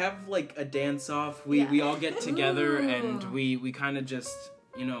like a dance off. We all get together and Ooh. we kind of just,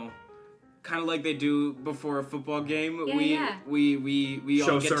 you know, kind of like they do before a football game. Yeah, We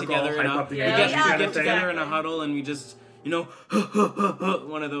Show all get circle, together hype in up the we energy get, kind we of get thing. together in a huddle and we just, you know,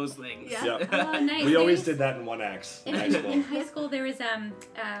 one of those things. Yeah. Yeah. Oh, nice. We always There's- did that in 1X in high In school. high school, there was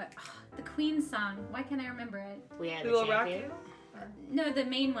the Queen song. Why can't I remember it? We are We the will rock champion. you. No, the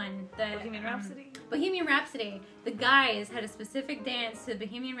main one. The Bohemian Rhapsody. Bohemian Rhapsody. The guys had a specific dance to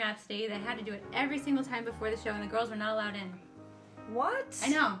Bohemian Rhapsody. They had to do it every single time before the show, and the girls were not allowed in. What? I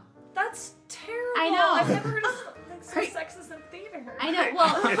know. That's terrible. I know. I've never heard of like so sexist in theater. I know.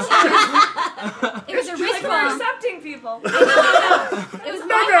 Well, it was a Like ritual. we're accepting people. I know. It was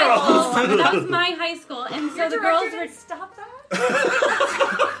my high school. That was my high school, and so Your the director girls were didn't stop that.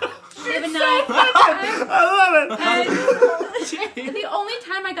 given I love it. And the only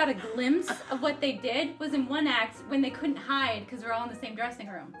time I got a glimpse of what they did was in one act when they couldn't hide because we're all in the same dressing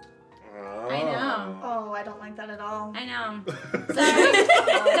room. I know. Oh, I don't like that at all. I know. Sorry.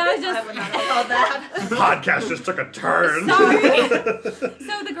 That was I just. would not have called that. Podcast just took a turn. Sorry.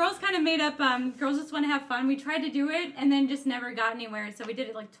 So the girls kind of made up. Girls just want to have fun. We tried to do it and then just never got anywhere. So we did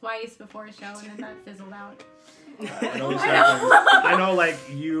it like twice before a show, and then that fizzled out. It always happens. I know, like,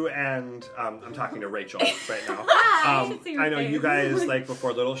 you and I'm talking to Rachel right now. I should see your I know you face. guys, like,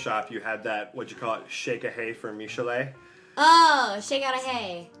 before Little Shop, you had that, what'd you call it, Shake a Hay from Michelet. Oh, Shake Out a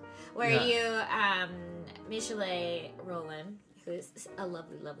Hay. Where Yeah. you, Michelet Rowland, who's a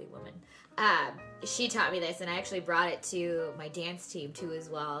lovely, lovely woman, she taught me this, and I actually brought it to my dance team too as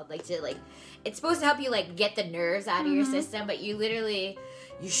well. It's supposed to help you like get the nerves out of your system, but you literally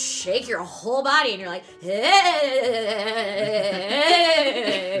you shake your whole body, and you're like,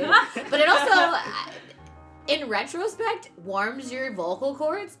 hey. But it also, in retrospect, warms your vocal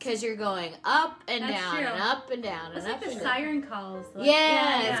cords because you're going up and That's down true. and up and down It's and like up the and down. siren calls. Like,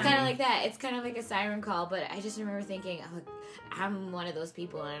 Yeah, it's kind of like that. It's kind of like a siren call, but I just remember thinking, I'm one of those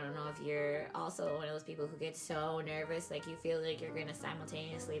people, and I don't know if you're also one of those people who get so nervous, like you feel like you're going to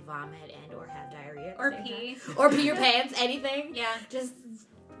simultaneously vomit and or have diarrhea. at the Or same pee. time. Or pee your pants, anything. Yeah. Just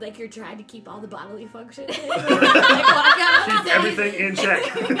like you're trying to keep all the bodily function. Like, walk out on Keep stage. everything in check.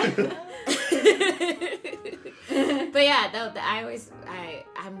 But yeah, no,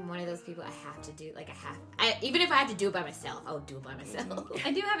 I'm one of those people I have to do, even if I have to do it by myself, I'll do it by myself.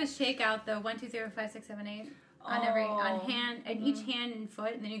 I do have a shakeout though. 1, 2, 3, 4, 5, 6, 7, 8 on every hand, and each hand and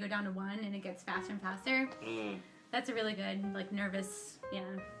foot, and then you go down to 1, and it gets faster and faster. That's a really good, like, nervous, yeah.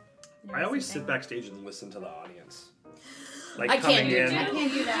 I always thing. sit backstage and listen to the audience. Like, I coming can't do in. I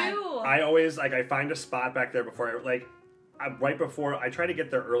can't do that. I always, like, I find a spot back there before right before, I try to get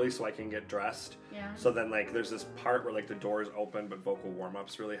there early so I can get dressed. Yeah. So then, like, there's this part where, like, the doors open, but vocal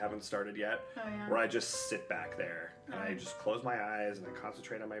warm-ups really haven't started yet. Oh, yeah. Where I just sit back there, and I just close my eyes, and I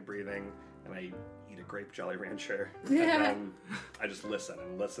concentrate on my breathing, and I eat a grape Jolly Rancher. And then I just listen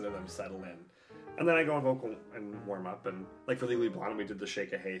to them settle in. And then I go on vocal and warm up, and like for Legally Blonde, we did the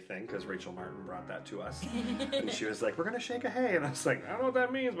Shake a Hay thing because Rachel Martin brought that to us, and she was like, "We're gonna shake a hay," and I was like, "I don't know what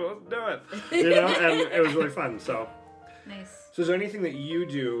that means, but let's do it," you know. And it was really fun. So, Nice. is there anything that you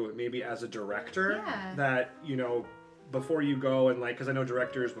do, maybe as a director, Yeah. that before you go and like, because I know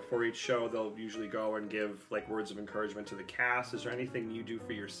directors before each show they'll usually go and give like words of encouragement to the cast. Is there anything you do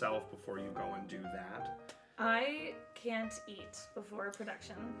for yourself before you go and do that? I can't eat before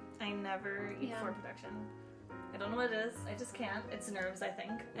production. I never eat before production. I don't know what it is. I just can't. It's nerves, I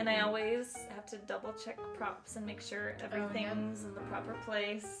think. And I always have to double check props and make sure everything's in the proper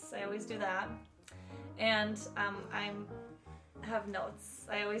place. I always do that. And I have notes.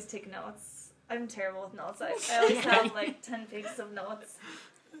 I always take notes. I'm terrible with notes. I always have like 10 pages of notes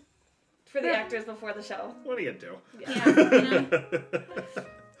for the actors before the show. What do you do? Yeah. You know?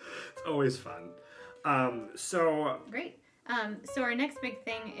 It's always fun. So Great. So our next big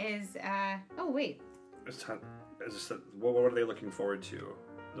thing is, what are they looking forward to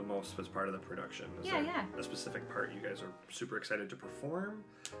the most as part of the production? Is there a specific part you guys are super excited to perform?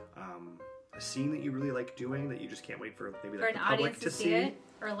 A scene that you really like doing that you just can't wait for maybe for like, an the public audience to see it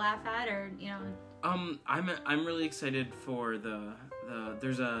or laugh at, or I'm really excited for the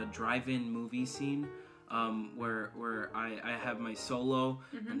there's a drive-in movie scene where I have my solo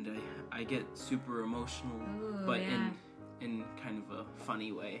and I get super emotional, but in kind of a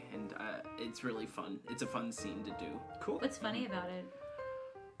funny way, and it's really fun. It's a fun scene to do. Cool. What's funny about it?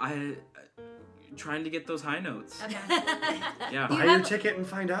 trying to get those high notes. Okay. Yeah. Buy your ticket and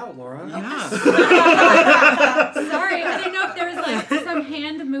find out, Laura. Yeah. Sorry, I didn't know if there was like some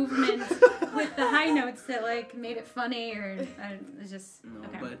hand movement with the high notes that like made it funny or it's just No,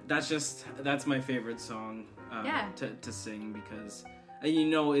 okay. but that's my favorite song Yeah. to sing because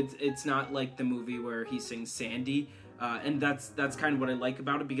it's not like the movie where he sings Sandy, and that's kind of what I like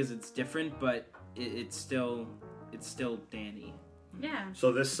about it because it's different, but it's still Danny. Yeah.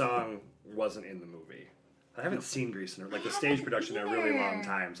 So this song wasn't in the movie. I haven't seen Grease in like the stage production in a really long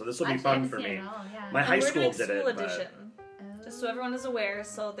time, so this will be fun for me. Yeah. My high And we're school doing did school it, but edition. Just so everyone is aware,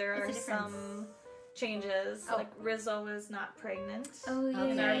 so there What's are the difference? some changes. Oh. Like Rizzo is not pregnant Oh, yeah.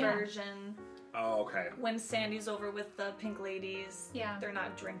 in Okay. our Yeah. version. oh, okay, When Sandy's over with the pink ladies, Yeah. they're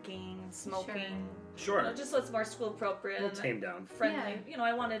not drinking, smoking. sure, Just so it's more school appropriate a little and tamed down. friendly. Yeah.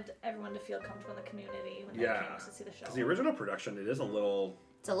 I wanted everyone to feel comfortable in the community when they Yeah. came to see the show. Because the original production, it is a little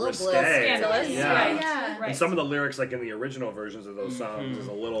It's a little blue. risque. Scandalous, Yeah. right? Yeah. Right. And some of the lyrics, like in the original versions of those songs, is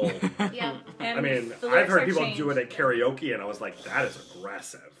a little. Yeah. And I mean, the I've lyrics heard are people changed. do it at karaoke, and I was like, that is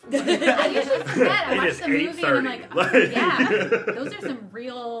aggressive. I usually forget. I It watch is the movie and I'm 8:30. like, oh, yeah, those are some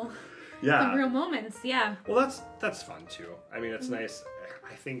real Yeah. moments. Yeah. Well, that's fun too. I mean, it's nice.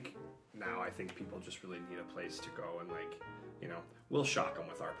 I think people just really need a place to go and we'll shock them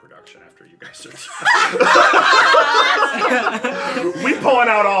with our production after you guys are. We pulling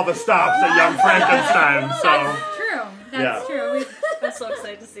out all the stops at Young Frankenstein. So That's true. That's Yeah. true. I'm so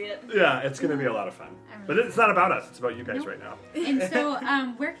excited to see it. yeah, it's gonna be a lot of fun. But it's not about us. It's about you guys right now. And so,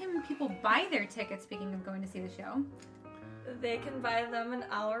 where can people buy their tickets? Speaking of going to see the show. They can buy them an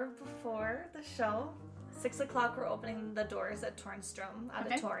hour before the show. 6 o'clock, we're opening the doors at Tornstrom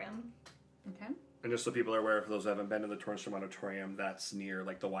Auditorium. Okay. And just so people are aware, for those who haven't been to the Tornstrom Auditorium, that's near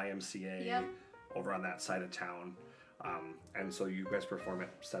like the YMCA Yep. over on that side of town. And so you guys perform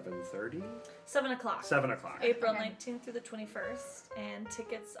at 7:30? 7 o'clock. 7 o'clock. April Okay. 19th through the 21st. And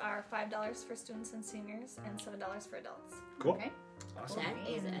tickets are $5 for students and seniors and $7 for adults. Cool. Okay. Awesome. That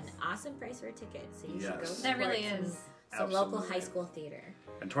is an awesome price for a ticket, so you should go Yes. That really support is. some local Absolutely. high school theater.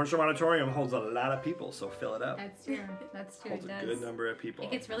 And Tornstrom Auditorium holds a lot of people, so fill it up. That's true. That's true. Holds It a does. good number of people.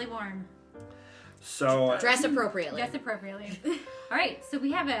 It gets really warm. So Dress appropriately. Dress appropriately. All right. So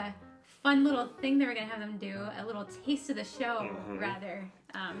we have a fun little thing that we're gonna have them do. A little taste of the show, rather.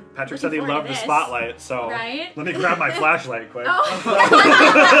 Patrick looking said he forward to loved the this. spotlight, so Right? let me grab my flashlight quick.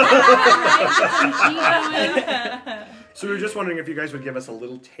 Right? So we were just wondering if you guys would give us a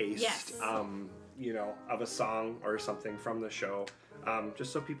little taste, Yes. of a song or something from the show,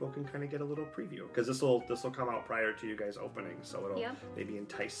 just so people can kind of get a little preview. Because this will come out prior to you guys opening, so it'll Yep. maybe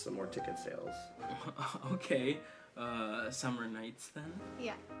entice some more ticket sales. Okay. Summer Nights then?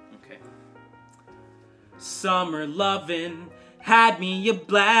 Yeah. Okay. Summer lovin' had me a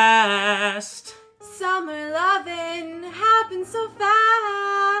blast. Summer loving happened so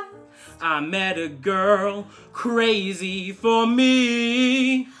fast. I met a girl crazy for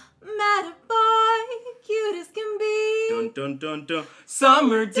me. Met a boy, cute as can be. Dun dun dun dun.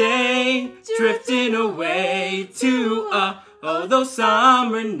 Summer day, drifting away to those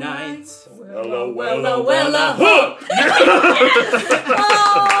summer nights. Wella, Wella, wella. Whoa!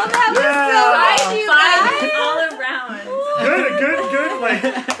 Oh, that was so nice, you guys. All around. Good, like,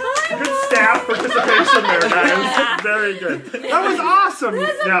 good staff participation there, guys. Very good. That was awesome.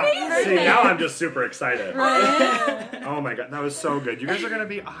 Now I'm just super excited. Oh my god, that was so good. You guys are gonna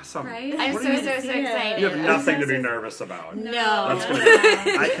be awesome. Right? I'm What so do you- excited. You have nothing to be nervous about. No. That's gonna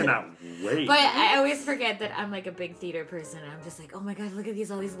I cannot wait. But I always forget that I'm like a big theater person. I'm just like, oh my god, look at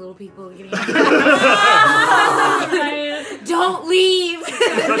all these little people getting. Don't leave.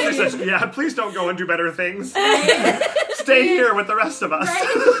 Especially such, yeah, please don't go and do better things. Stay here with the rest of us.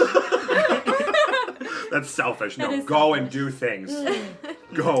 That's selfish. No, is go and do things.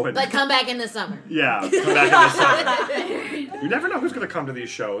 Go and But come back in the summer. yeah, come back in the summer. You never know who's going to come to these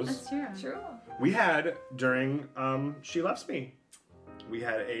shows. That's true. True. We had during She Loves Me, we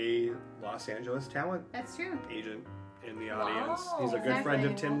had a Los Angeles talent That's true. agent in the audience. Wow. He's a good friend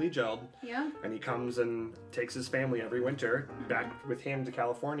of Exactly. Tim Leegeld, Yeah. and he comes and takes his family every winter back with him to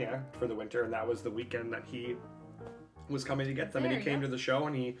California for the winter, and that was the weekend that he was coming to get them, and he There, came yeah. to the show,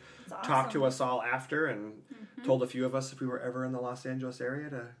 and he That's talked to awesome. us all after, and told a few of us if we were ever in the Los Angeles area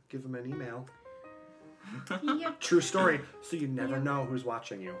to give him an email. Yep. True story. So you never know who's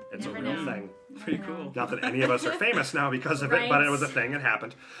watching you. It's Never a real know. thing. Pretty cool. Not that any of us are famous now because of it, but Right. it was a thing. It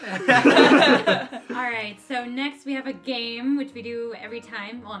happened. All right. So next we have a game which we do every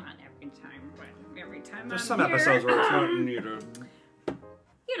time. Well, not every time, but every time. There's I'm some here. episodes where it's not needed.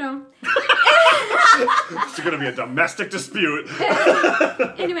 You know. It's going to be a domestic dispute.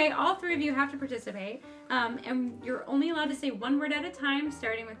 Anyway, all three of you have to participate, and you're only allowed to say one word at a time,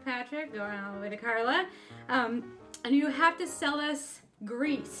 starting with Patrick, going all the way to Carla, and you have to sell us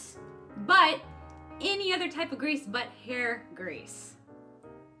grease, but any other type of grease but hair grease.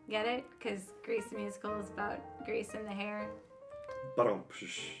 Get it? Because Grease the Musical is about grease in the hair. Ba-dum.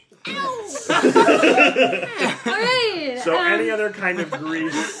 Alright! So any other kind of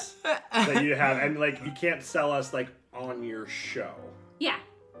grease that you have, and like you can't sell us like on your show. Yeah.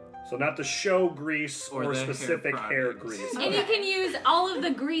 So not the show grease Or or the hair specific hair products. grease. And you can use all of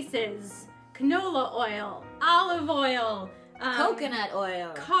the greases. Canola oil, olive oil, Coconut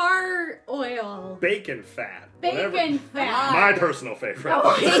oil. car oil, Bacon fat. bacon whatever. fat. My personal favorite.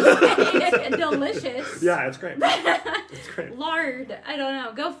 Delicious. Yeah, it's great. It's great. Lard. I don't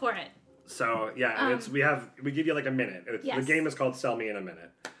know. Go for it. So yeah, we give you like a minute. The Yes. game is called Sell Me in a Minute.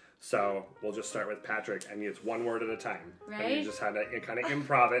 So we'll just start with Patrick, and it's one word at a time. And Right. you just have to kind of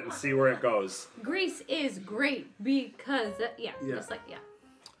improv it and see where it goes. Grease is great because, Yeah. just like,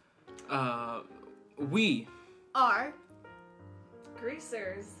 We Are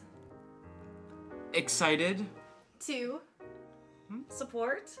Greasers. excited to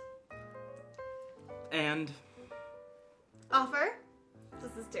Support. and offer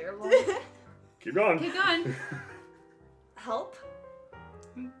This is terrible. Keep going. Keep going. Help.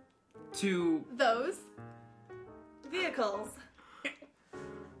 to those Vehicles.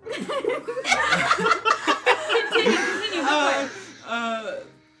 Continue.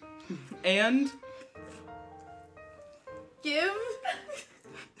 and give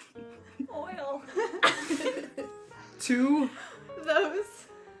Oil. to those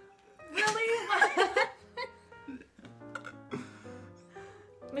Really?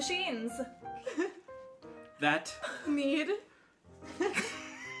 Machines. that need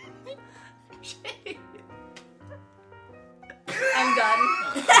I'm done.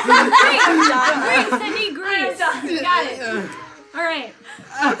 Grease. I need grease. Got it. All right.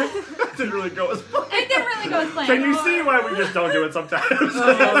 It didn't really go as planned. It didn't really go as planned. Can you see why we just don't do it sometimes?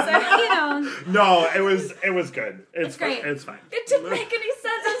 You know, No, it was good. It's great. It's fine. It didn't make any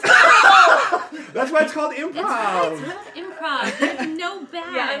sense. It's terrible. That's why it's called improv. improv. There's no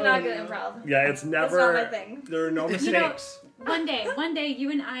bad. Yeah, I'm not good at improv. Yeah, it's never. not my thing. There are no mistakes. One day,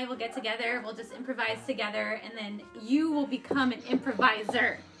 you and I will get together. We'll just improvise together, and then you will become an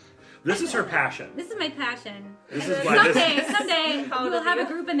improviser. This is her passion. This is my passion. This is why this. Someday, How we will old have are a you?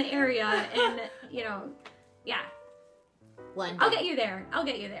 group in the area, and yeah, One. I'll get you there.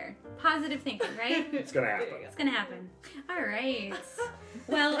 Positive thinking, right? It's gonna happen. It's gonna happen. All right.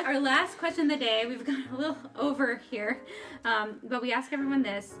 Well, our last question of the day. We've gone a little over here, but we ask everyone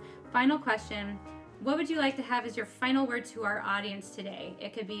this final question. What would you like to have as your final word to our audience today?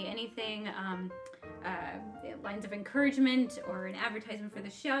 It could be anything, lines of encouragement or an advertisement for the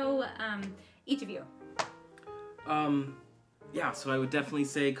show. Each of you. Yeah, so I would definitely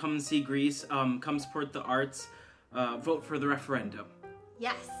say come see Grease, come support the arts, vote for the referendum.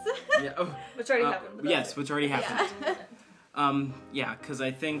 yes Yeah, oh, Which already happened. but yes, which already happened. yeah. Yeah, because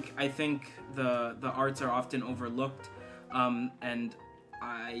I think the arts are often overlooked, and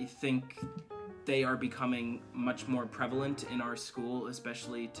I think they are becoming much more prevalent in our school,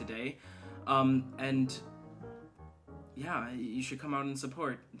 especially today. And yeah, you should come out and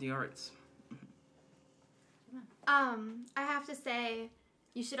support the arts. I have to say,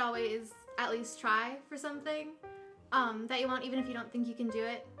 you should always at least try for something that you want, even if you don't think you can do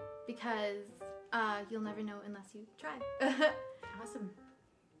it, because you'll never know unless you try. Awesome.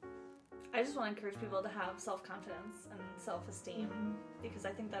 I just want to encourage people to have self-confidence and self-esteem because I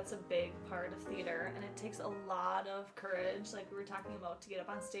think that's a big part of theater, and it takes a lot of courage, like we were talking about, to get up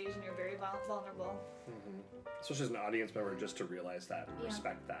on stage and you're very vulnerable. Especially as an audience member, just to realize that, and Yeah.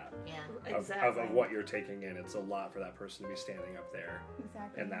 respect that. Yeah. Of what you're taking in. It's a lot for that person to be standing up there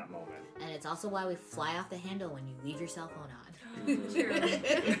Exactly. in that moment. And it's also why we fly off the handle when you leave your cell phone on. True.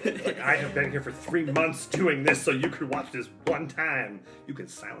 Like, I have been here for 3 months doing this so you could watch this one time. You can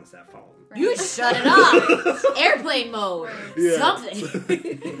silence that phone. You shut it off. Airplane mode. Yeah.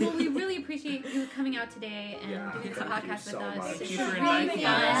 Something. Well, we really appreciate you coming out today and Yeah, doing this thank you podcast so with us. much. It's Thank you for really inviting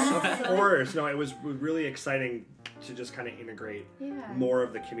fun. us. Of course. No, it was really exciting to just kind of integrate more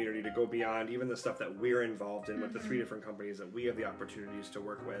of the community, to go beyond even the stuff that we're involved in with the 3 different companies that we have the opportunities to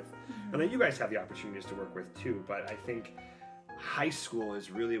work with. And that you guys have the opportunities to work with too. But I think high school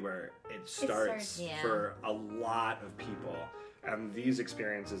is really where it starts Yeah. for a lot of people. And these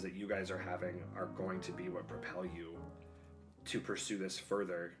experiences that you guys are having are going to be what propel you to pursue this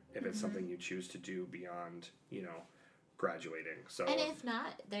further if it's something you choose to do beyond, graduating. So And if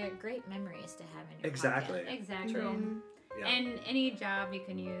not, they're great memories to have in your exactly. pocket. Exactly. True. Yeah. And any job you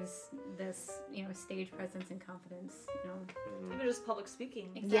can use this, stage presence and confidence, Even just public speaking.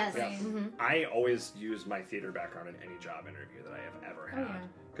 Yes. Exactly. Mhm. I always use my theater background in any job interview that I have ever Oh, had yeah.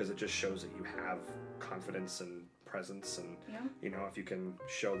 because it just shows that you have confidence and presence, and Yeah. if you can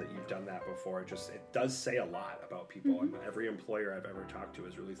show that you've done that before, it does say a lot about people. Mm-hmm. And every employer I've ever talked to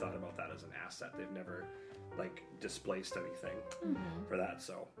has really thought about that as an asset. They've never displaced anything for that,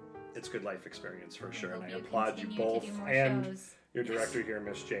 so it's good life experience for sure. And I Hope you applaud you continue to both do more and shows. your director here,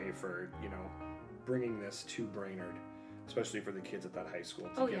 Miss J, for bringing this to Brainerd, especially for the kids at that high school,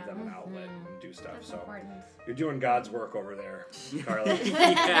 to Oh, give yeah. them an outlet and do stuff. That's So important. you're doing God's work over there, Carla. No,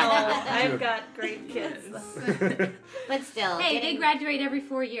 I've got great kids. But still, Hey, getting- they graduate every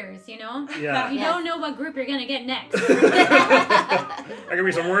 4 years, Yeah. You Yes. don't know what group you're going to get next. There could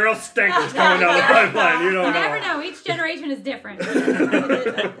be some real stinkers coming down the pipeline. You don't You never know. know. Each generation is different.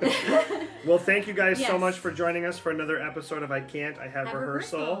 Well, thank you guys so Yes. much for joining us for another episode of I Can't, I Have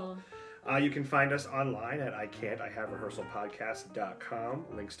Rehearsal. You can find us online at ican'tIhaverehearsalpodcast.com.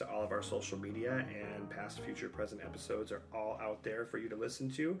 Links to all of our social media and past, future, present episodes are all out there for you to listen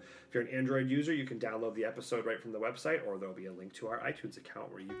to. If you're an Android user, you can download the episode right from the website, or there'll be a link to our iTunes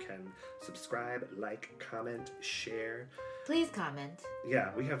account where you can subscribe, like, comment, share. Please comment. Yeah,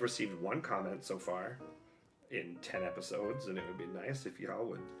 we have received one comment so far in 10 episodes, and it would be nice if y'all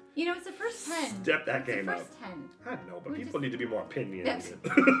would It's the first 10. step that It's the game up. first 10. I know, but We people just- need to be more opinionated. We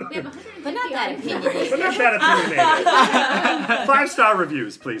have 150 But not that audience opinionated. members. But not that opinionated. 5-star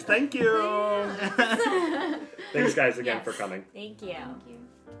reviews, please. Thank you. Thanks, guys, again Yes. for coming. Thank you. Thank you.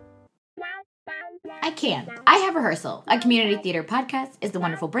 I Can. I Have Rehearsal, a community theater podcast, is the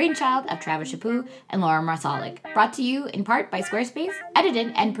wonderful brainchild of Travis Chaput and Laura Marsalic. Brought to you in part by Squarespace,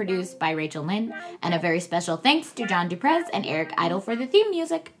 edited and produced by Rachel Lynn, and a very special thanks to John Duprez and Eric Idle for the theme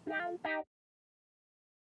music.